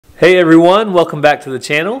Hey everyone, welcome back to the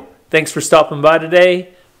channel. Thanks for stopping by today.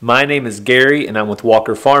 My name is Gary and I'm with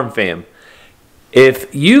Walker Farm Fam.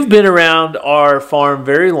 If you've been around our farm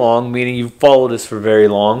very long, meaning you've followed us for very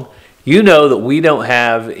long, you know that we don't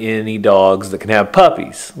have any dogs that can have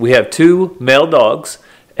puppies. We have two male dogs,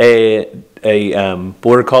 a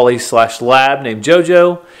border collie / lab named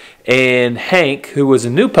Jojo, and Hank, who was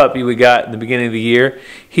a new puppy we got in the beginning of the year.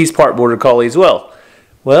 He's part border collie as well.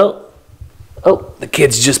 Oh, the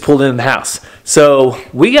kids just pulled in the house. So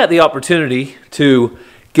we got the opportunity to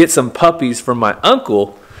get some puppies from my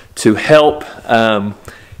uncle to help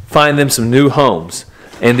find them some new homes.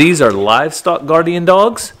 And these are livestock guardian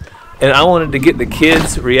dogs. And I wanted to get the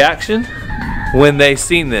kids' reaction when they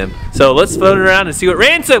seen them. So let's float around and see what.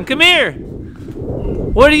 Ransom, come here.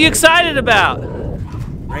 What are you excited about?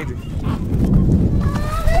 Ranger.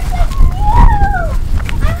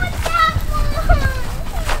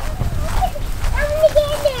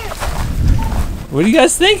 What do you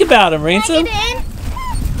guys think about him, Ransom? Can I get in?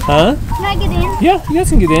 Huh? Can I get in? Yeah, you guys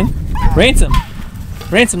can get in.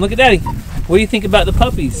 Ransom, look at Daddy. What do you think about the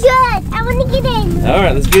puppies? Good. I want to get in. All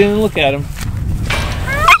right, let's get in and look at them.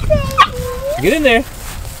 Hi, baby. Get in there.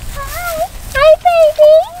 Hi,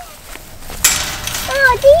 baby.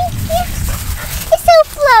 Oh, they're so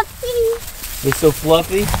fluffy. They're so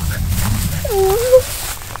fluffy.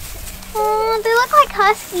 Oh, they look like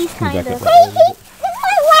huskies, kind of. Hey, this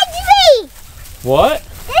one likes me. What?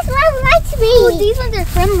 This one likes me. Oh, these ones are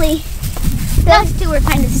friendly. Those two are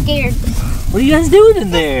kind of scared. What are you guys doing in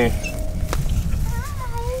there?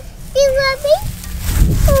 Hi. You love me?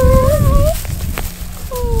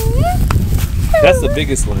 That's the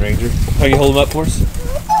biggest one, Ranger. How you hold him up for us?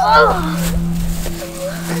 Oh.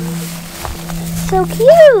 So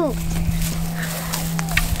cute.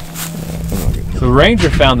 So Ranger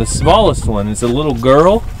found the smallest one. It's a little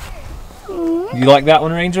girl. You like that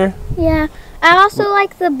one, Ranger? Yeah. I also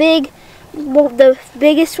like the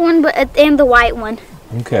biggest one, and the white one.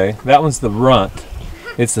 Okay, that one's the runt.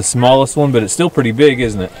 It's the smallest one, but it's still pretty big,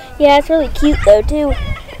 isn't it? Yeah, it's really cute though too.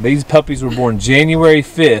 These puppies were born January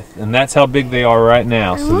 5th, and that's how big they are right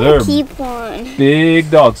now. So they're keep one.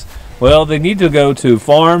 big dogs. Well, they need to go to a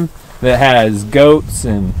farm that has goats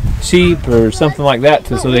and sheep or something like that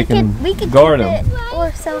so they can guard them.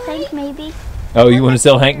 Or sell Hank maybe. Oh, you want to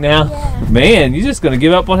sell Hank now? Yeah. Man, you're just going to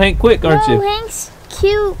give up on Hank quick, aren't you? Hank's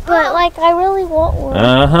cute, but like I really want one.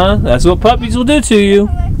 Uh-huh. That's what puppies will do to you.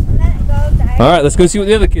 All right, let's go see what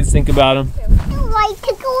the other kids think about him. I like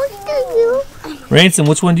to go to you. Ransom,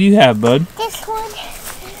 which one do you have, bud? This one.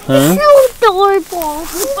 Huh? It's so adorable.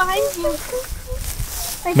 Behind you.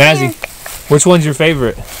 Right Mazzy, there. which one's your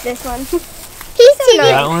favorite? This one. He's sitting.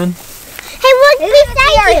 That one? Hey, look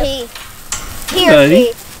beside you. Here,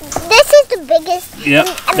 buddy. This is the biggest. Yep,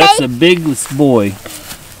 that's the biggest boy.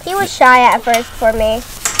 He was shy at first for me.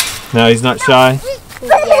 No, he's not shy.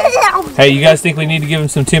 Yeah. Hey, you guys think we need to give him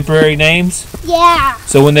some temporary names? Yeah.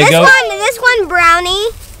 So when they go... This one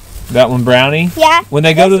Brownie. That one Brownie? Yeah. When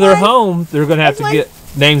they go to their home, they're going to have to get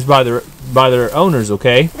names by their owners,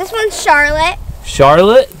 okay? This one's Charlotte.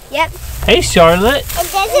 Charlotte? Yep. Hey, Charlotte. And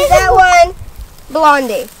this is that one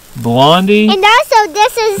Blondie. Blondie. And also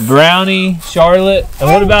this is Brownie, Charlotte. And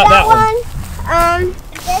what about that one?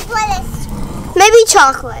 This one is maybe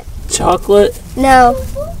chocolate. Chocolate? No.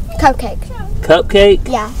 Cupcake. Cupcake?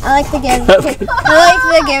 Yeah. I like to give Cupcake.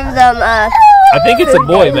 them I think it's a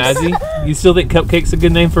boy, Mazzy. You still think Cupcake's a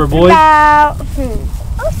good name for a boy? Oh,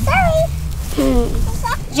 sorry.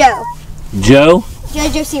 Joe. Joe?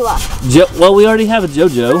 Jojo Siwa. Well, we already have a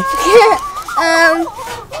JoJo.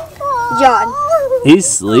 John. He's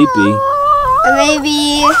sleepy.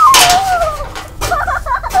 Maybe.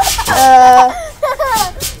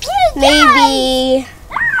 Maybe.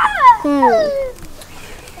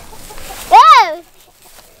 Oh,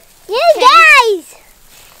 you guys.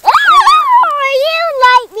 Oh, you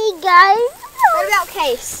like me, guys. What about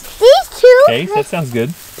Case? These two. Case, that sounds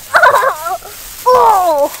good.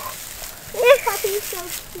 Oh. This puppy's so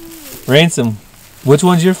cute. Ransom, which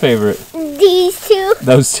one's your favorite? These two.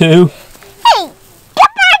 Those two? Hey, get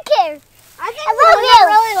back here. I think the one that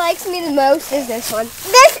really likes me the most is this one.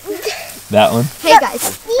 That one? Hey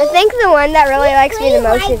guys, I think the one that really likes me the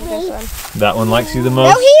most is this one. That one likes you the most?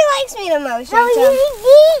 No, he likes me the most. No, he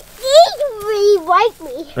really likes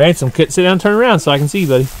me. Ransom, sit down and turn around so I can see you,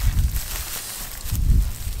 buddy.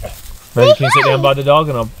 Ready? Can you sit down by the dog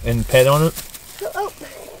and pet on it? Oh,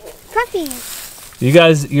 puppies. You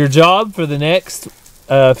guys, your job for the next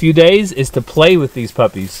few days is to play with these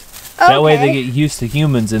puppies. That way they get used to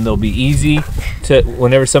humans and they'll be easy to,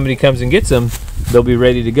 whenever somebody comes and gets them, they'll be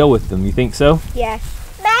ready to go with them. You think so? Yeah.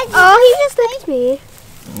 Oh, he just licked me.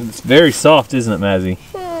 It's very soft, isn't it, Mazzy?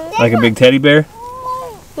 Like a big teddy bear?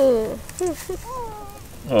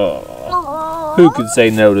 Oh, who could say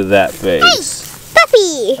no to that face?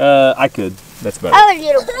 Puppy! I could. That's better. Oh,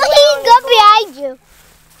 little boy. He's go behind you.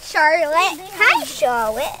 Charlotte. Hi,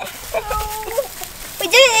 Charlotte. We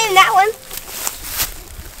didn't name that one.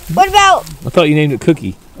 What about... I thought you named it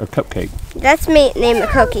Cookie or Cupcake. That's me name it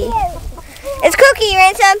Cookie. It's Cookie,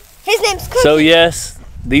 Ransom. His name's Cookie. So yes,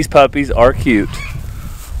 these puppies are cute.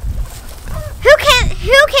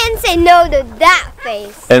 Who can say no to that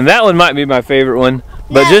face? And that one might be my favorite one.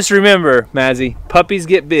 But just remember, Mazzy, puppies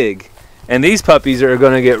get big. And these puppies are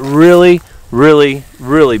going to get really, really,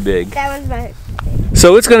 really big. That one's my favorite.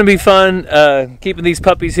 So it's going to be fun keeping these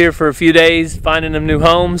puppies here for a few days, finding them new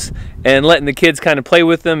homes, and letting the kids kind of play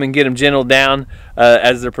with them and get them gentled down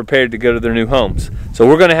as they're prepared to go to their new homes. So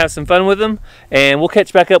we're going to have some fun with them, and we'll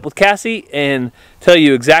catch back up with Cassie and tell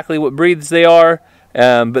you exactly what breeds they are.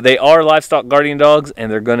 But they are livestock guardian dogs, and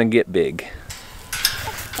they're going to get big.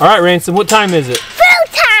 All right, Ransom, what time is it?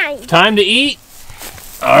 Food time! Time to eat?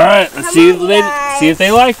 All right, let's see if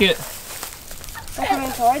they like it. I'm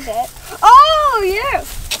coming towards it. Oh, yeah!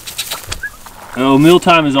 Oh,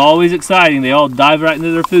 mealtime is always exciting. They all dive right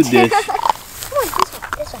into their food dish. Come on,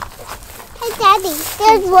 this one. Hey, Daddy,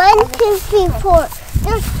 there's 1, 2, 3, 4.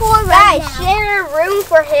 There's 4 right now. Share room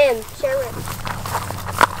for him. Share room.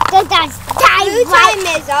 Food time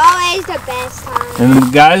is always the best time.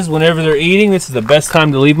 And guys, whenever they're eating, this is the best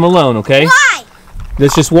time to leave them alone, okay? Why?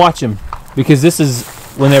 Let's just watch them. Because this is,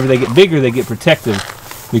 whenever they get bigger, they get protective.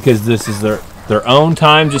 Because this is their own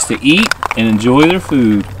time just to eat and enjoy their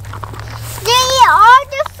food. They eat all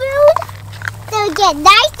the food, they'll get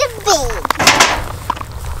nice and big.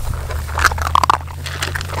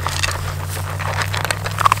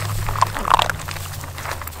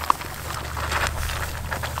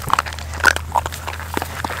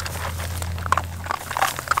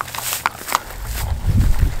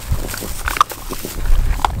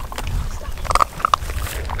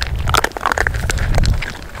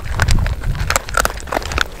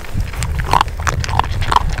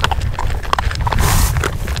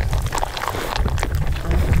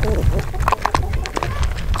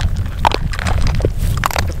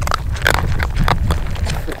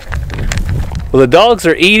 Well, the dogs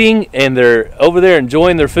are eating and they're over there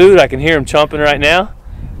enjoying their food. I can hear them chomping right now.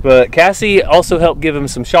 But Cassie also helped give them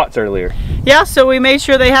some shots earlier. Yeah, so we made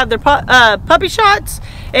sure they had their puppy shots,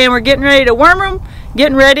 and we're getting ready to worm them,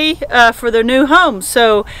 getting ready for their new home.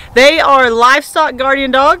 So they are livestock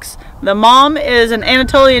guardian dogs. The mom is an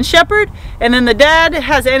Anatolian Shepherd, and then the dad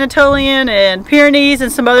has Anatolian and Pyrenees and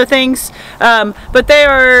some other things. But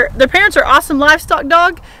their parents are awesome livestock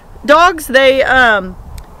dogs. They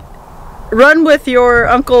run with your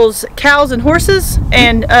uncle's cows and horses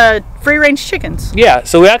and free-range chickens. Yeah,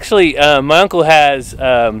 so we actually, my uncle has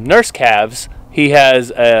nurse calves. He has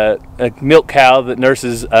a milk cow that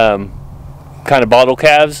nurses kind of bottle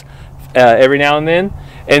calves every now and then.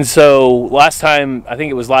 And so last time, I think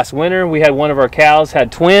it was last winter, we had one of our cows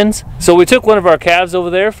had twins. So we took one of our calves over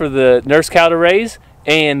there for the nurse cow to raise.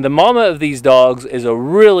 And the mama of these dogs is a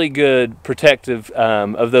really good protective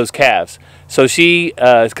of those calves. So she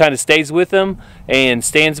kind of stays with them and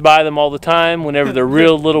stands by them all the time whenever they're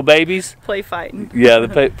real little babies. Play fighting. Yeah,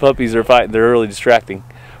 the puppies are fighting. They're really distracting.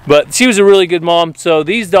 But she was a really good mom. So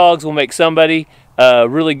these dogs will make somebody a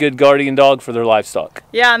really good guardian dog for their livestock.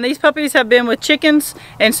 Yeah, and these puppies have been with chickens,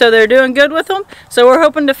 and so they're doing good with them. So we're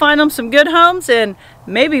hoping to find them some good homes, and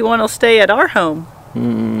maybe one will stay at our home.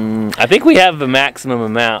 I think we have the maximum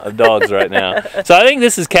amount of dogs right now. So I think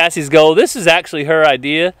this is Cassie's goal. This is actually her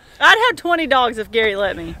idea. I'd have 20 dogs if Gary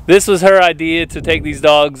let me. This was her idea to take these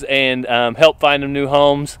dogs and help find them new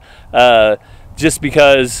homes just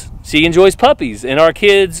because she enjoys puppies. And our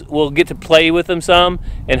kids will get to play with them some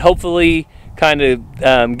and hopefully kind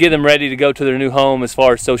of get them ready to go to their new home as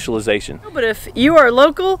far as socialization. But if you are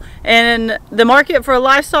local and in the market for a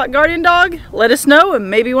livestock guardian dog, let us know and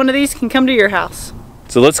maybe one of these can come to your house.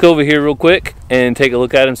 So let's go over here real quick and take a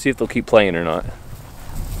look at them, see if they'll keep playing or not.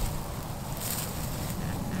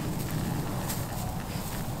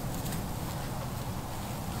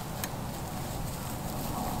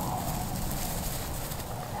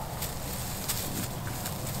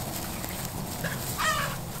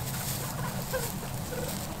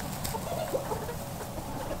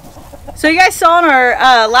 So you guys saw in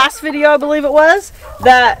our last video, I believe it was,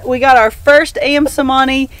 that we got our first AM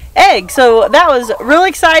Samani egg. So that was really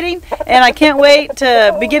exciting, and I can't wait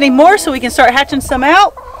to be getting more so we can start hatching some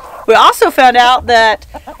out. We also found out that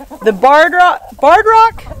the barred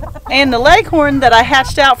rock and the leghorn that I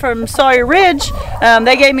hatched out from Sawyer Ridge,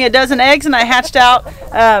 they gave me a dozen eggs, and I hatched out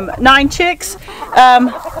 9 chicks.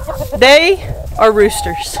 They are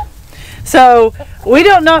roosters. So we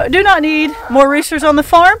do not need more roosters on the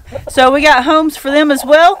farm. So we got homes for them as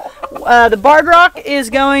well. The barred rock is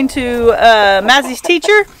going to Mazzie's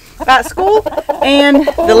teacher at school, and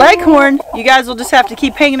the leghorn, you guys will just have to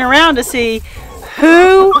keep hanging around to see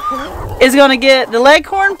who is going to get the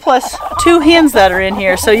leghorn plus 2 hens that are in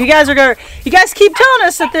here. So you guys keep telling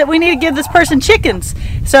us that we need to give this person chickens.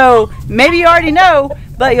 So maybe you already know,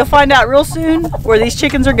 but you'll find out real soon where these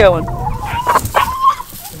chickens are going.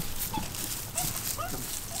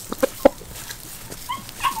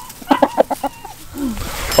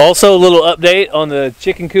 Also, a little update on the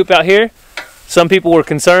chicken coop out here. Some people were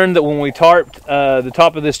concerned that when we tarped the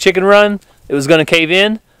top of this chicken run, it was going to cave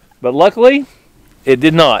in, but luckily it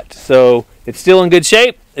did not. So it's still in good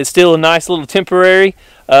shape. It's still a nice little temporary,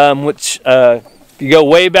 which if you go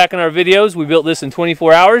way back in our videos, we built this in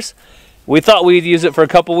 24 hours. We thought we'd use it for a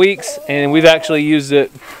couple weeks, and we've actually used it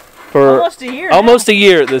for almost a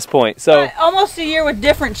year at this point. So almost a year with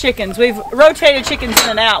different chickens. We've rotated chickens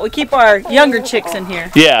in and out. We keep our younger chicks in here.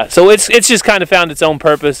 Yeah, so it's just kind of found its own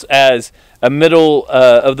purpose as a middle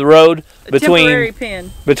of the road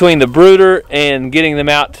between the brooder and getting them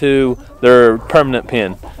out to their permanent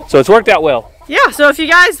pen. So it's worked out well. Yeah, so if you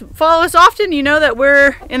guys follow us often, you know that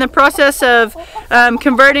we're in the process of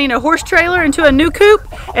converting a horse trailer into a new coop,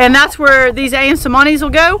 and that's where these Samanis will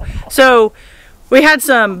go. So we had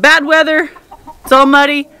some bad weather, it's all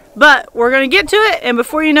muddy, but we're going to get to it, and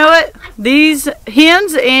before you know it, these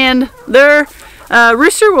hens and their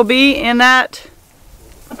rooster will be in that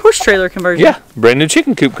horse trailer conversion. Yeah, brand new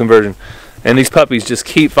chicken coop conversion. And these puppies just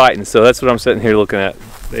keep fighting, so that's what I'm sitting here looking at.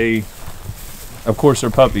 They, of course, are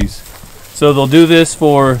puppies. So they'll do this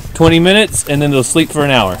for 20 minutes, and then they'll sleep for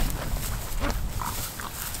an hour.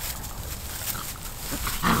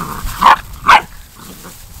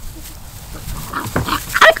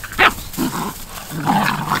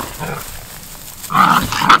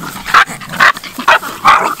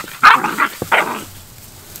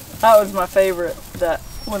 That was my favorite, that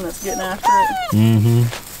one that's getting after it.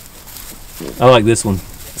 Mm-hmm. I like this one.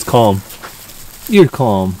 It's calm. You're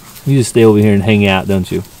calm. You just stay over here and hang out,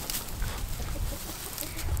 don't you?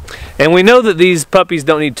 And we know that these puppies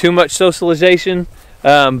don't need too much socialization,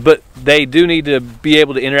 but they do need to be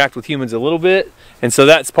able to interact with humans a little bit. And so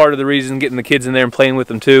that's part of the reason, getting the kids in there and playing with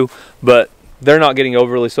them too. But they're not getting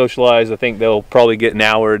overly socialized. I think they'll probably get an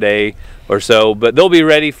hour a day or so. But they'll be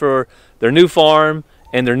ready for their new farm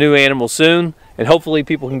and their new animals soon, and hopefully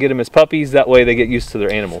people can get them as puppies. That way they get used to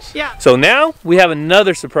their animals. Yeah. So now we have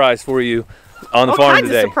another surprise for you on the farm today. All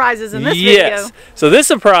kinds of surprises in this video. Yes. So this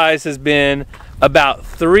surprise has been about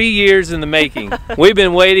 3 years in the making. We've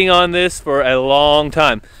been waiting on this for a long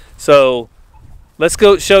time. So let's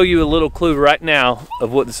go show you a little clue right now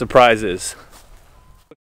of what the surprise is.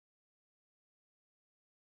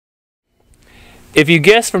 If you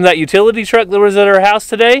guessed from that utility truck that was at our house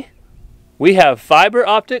today, we have fiber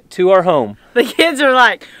optic to our home. The kids are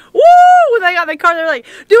like, woo! When they got in the car, they're like, do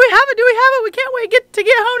we have it? Do we have it? We can't wait to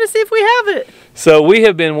get home to see if we have it. So we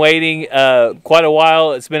have been waiting quite a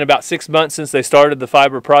while. It's been about 6 months since they started the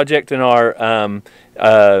fiber project in our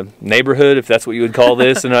neighborhood, if that's what you would call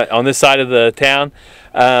this, and on this side of the town.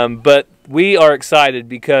 But we are excited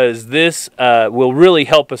because this will really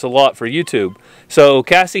help us a lot for YouTube. So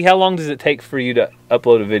Cassie, how long does it take for you to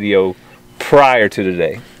upload a video prior to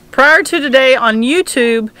today? Prior to today on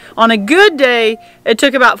YouTube, on a good day, it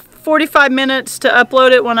took about 45 minutes to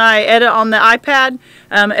upload it when I edit on the iPad.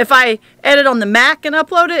 If I edit on the Mac and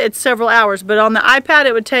upload it, it's several hours. But on the iPad,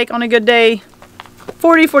 it would take, on a good day,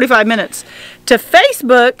 40-45 minutes. To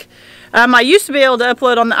Facebook, I used to be able to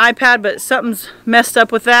upload on the iPad, but something's messed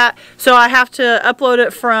up with that. So I have to upload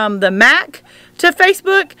it from the Mac to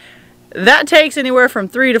Facebook. That takes anywhere from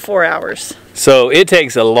 3 to 4 hours. So it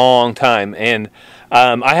takes a long time. And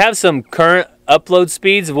I have some current upload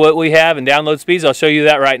speeds of what we have and download speeds. I'll show you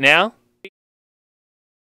that right now.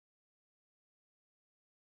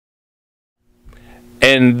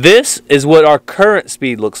 And this is what our current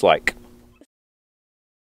speed looks like.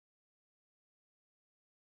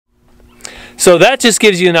 So that just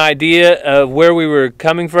gives you an idea of where we were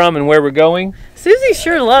coming from and where we're going. Susie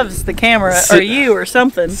sure loves the camera, or you, or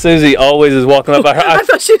something. Susie always is walking up. I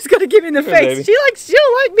thought she was going to give me in the face. Baby.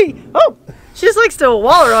 She'll like me. Oh, she just likes to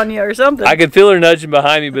waller on you or something. I could feel her nudging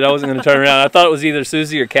behind me, but I wasn't going to turn around. I thought it was either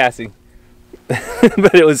Susie or Cassie.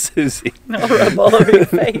 But it was Susie. I'll rub all over your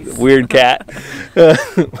face. Weird cat.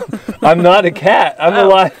 I'm not a cat. I'm a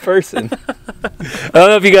live person. I don't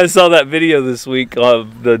know if you guys saw that video this week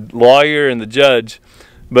of the lawyer and the judge,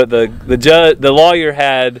 but the lawyer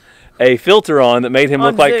had a filter on that made him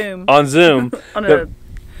look like on Zoom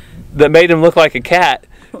that made him look like a cat,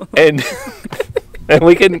 and and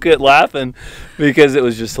we couldn't quit laughing because it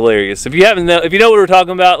was just hilarious. If you know what we're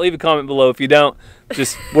talking about, leave a comment below. If you don't,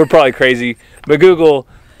 we're probably crazy. But Google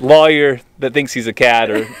lawyer that thinks he's a cat,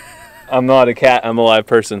 or I'm not a cat, I'm a live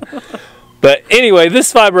person. But anyway,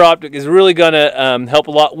 this fiber optic is really going to help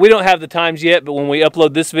a lot. We don't have the times yet, but when we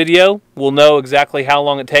upload this video, we'll know exactly how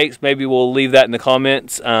long it takes. Maybe we'll leave that in the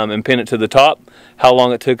comments and pin it to the top, how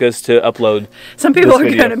long it took us to upload. Some people are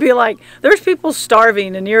going to be like, there's people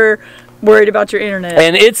starving and you're worried about your internet.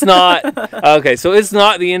 And it's not, okay, so it's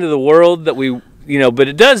not the end of the world that we, but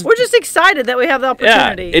it does. We're just excited that we have the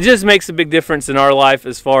opportunity. Yeah, it just makes a big difference in our life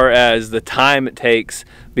as far as the time it takes,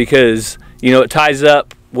 because, it ties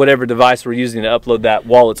up whatever device we're using to upload that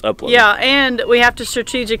while it's uploading. Yeah, and we have to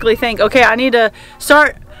strategically think, okay, I need to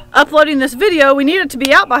start uploading this video. We need it to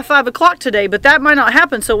be out by 5 o'clock today, but that might not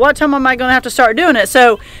happen. So what time am I going to have to start doing it?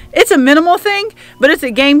 So it's a minimal thing, but it's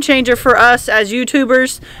a game changer for us as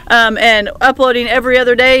YouTubers, and uploading every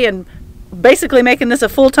other day and basically making this a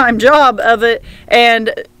full-time job of it.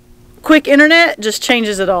 And quick internet just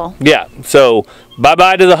changes it all. Yeah, so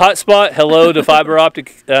bye-bye to the hotspot. Hello to fiber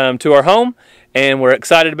optic to our home. And we're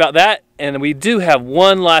excited about that. And we do have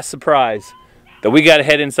one last surprise that we got to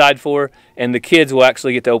head inside for, and the kids will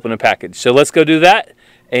actually get to open a package. So let's go do that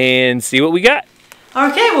and see what we got.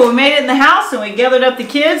 Okay, well, we made it in the house and we gathered up the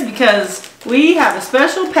kids because we have a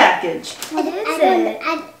special package. I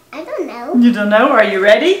don't know. You don't know? Are you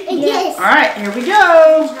ready? Yes. All right, here we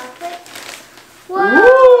go.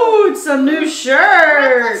 Whoa. Ooh, it's some new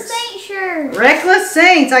shirts. Reckless Saint shirt. Reckless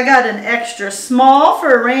Saints. I got an extra small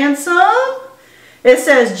for Ransom. It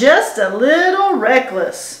says just a little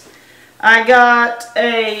reckless. I got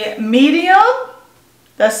a medium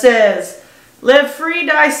that says live free,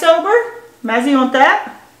 die sober. Mazzy, you want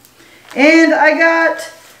that? And I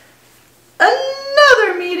got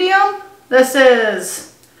another medium that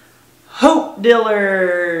says hope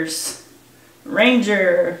dealers.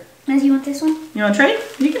 Ranger. Mazzy, you want this one? You want to trade?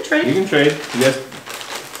 You can trade. You can trade. You guys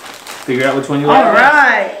figure out which one you want. All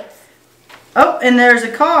right. Oh, and there's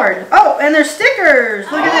a card. Oh, and there's stickers.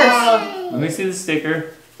 Look at this. Let me see the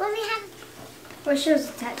sticker. Let me have. What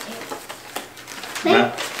shows the tattoo?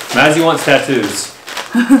 Mazzy wants tattoos.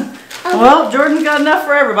 Well, Jordan's got enough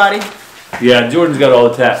for everybody. Yeah, Jordan's got all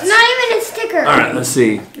the tats. Not even a sticker. All right, let's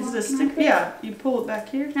see. Is this a sticker? Yeah, you pull it back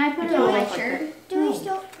here. Can I put it on my shirt? Do we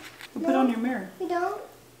still? We'll put it on your mirror. We don't.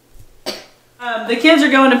 The kids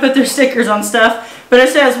are going to put their stickers on stuff, but it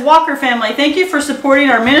says, Walker family, thank you for supporting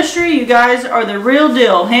our ministry. You guys are the real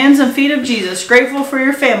deal. Hands and feet of Jesus. Grateful for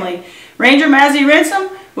your family. Ranger, Mazzy,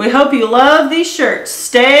 Ransom, we hope you love these shirts.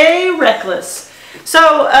 Stay reckless.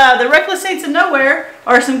 So the Reckless Saints of Nowhere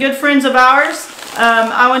are some good friends of ours.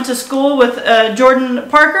 I went to school with Jordan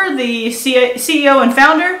Parker, the CEO and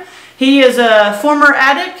founder. He is a former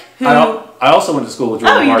addict who... I also went to school with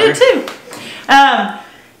Jordan Parker. Oh, you did too.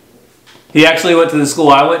 He actually went to the school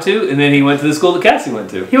I went to, and then he went to the school that Cassie went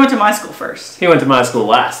to. He went to my school first. He went to my school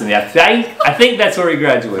last, and I think that's where he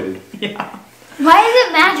graduated. Yeah. Why does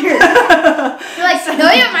it matter? You're like,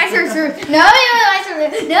 no, you have my shirt. No, you have my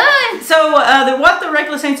shirt. No. So what the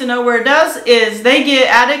Reckless Saints of Nowhere does is they get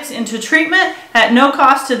addicts into treatment at no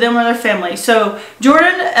cost to them or their family. So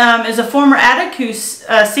Jordan is a former addict who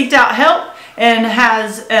seeked out help and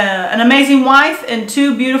has an amazing wife and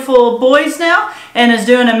 2 beautiful boys now, and is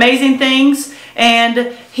doing amazing things.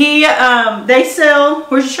 And they sell.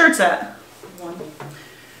 Where's your shirts at?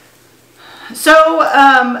 So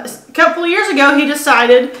a couple of years ago, he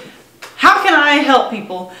decided, how can I help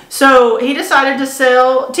people? So he decided to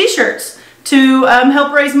sell T-shirts to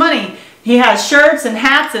help raise money. He has shirts and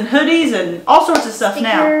hats and hoodies and all sorts of stuff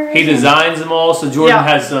now. He designs them all, so Jordan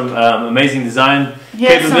has some amazing design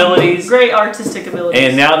capabilities. Great artistic abilities.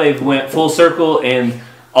 And now they've went full circle, and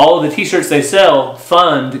all of the T-shirts they sell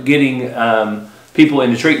fund getting people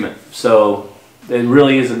into treatment. So it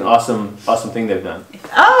really is an awesome thing they've done.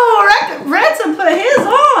 Oh, Ransom put his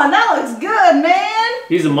on. That looks good, man.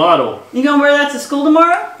 He's a model. You gonna wear that to school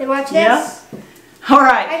tomorrow? They watch this? Yeah. All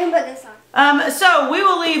right. I can put this on. So we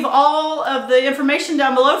will leave all of the information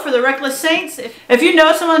down below for the Reckless Saints. If you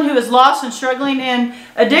know someone who is lost and struggling in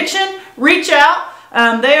addiction, reach out.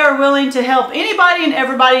 They are willing to help anybody and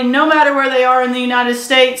everybody, no matter where they are in the United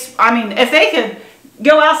States. I mean, if they could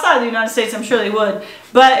go outside the United States, I'm sure they would.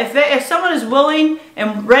 But if someone is willing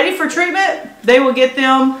and ready for treatment, they will get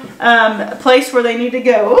them a place where they need to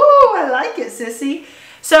go. Ooh, I like it, sissy.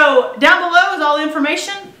 So down below is all the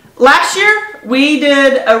information. Last year, we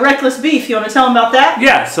did a Reckless Beef. You want to tell them about that?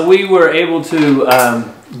 Yeah, so we were able to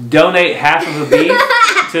donate half of a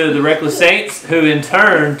beef to the Reckless Saints, who in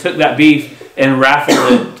turn took that beef and raffled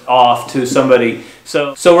it off to somebody.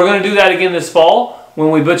 So we're going to do that again this fall.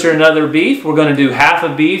 When we butcher another beef, we're going to do half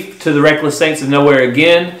a beef to the Reckless Saints of Nowhere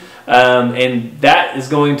again, and that is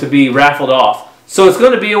going to be raffled off. So it's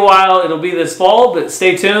going to be a while. It'll be this fall, but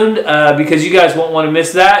stay tuned because you guys won't want to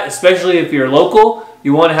miss that, especially if you're local.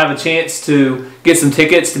 You want to have a chance to get some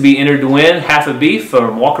tickets to be entered to win half a beef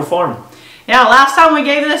from Walker Farm. Yeah, last time we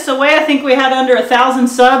gave this away, I think we had under 1,000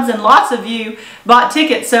 subs and lots of you bought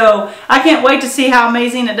tickets. So I can't wait to see how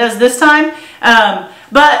amazing it does this time.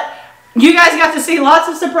 But you guys got to see lots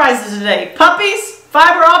of surprises today. Puppies,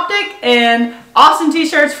 fiber optic, and awesome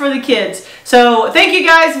t-shirts for the kids. So thank you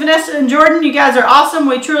guys, Vanessa and Jordan. You guys are awesome.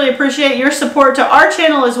 We truly appreciate your support to our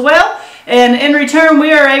channel as well. And in return,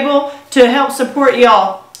 we are able to help support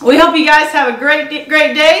y'all. We hope you guys have a great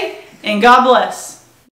day, and God bless.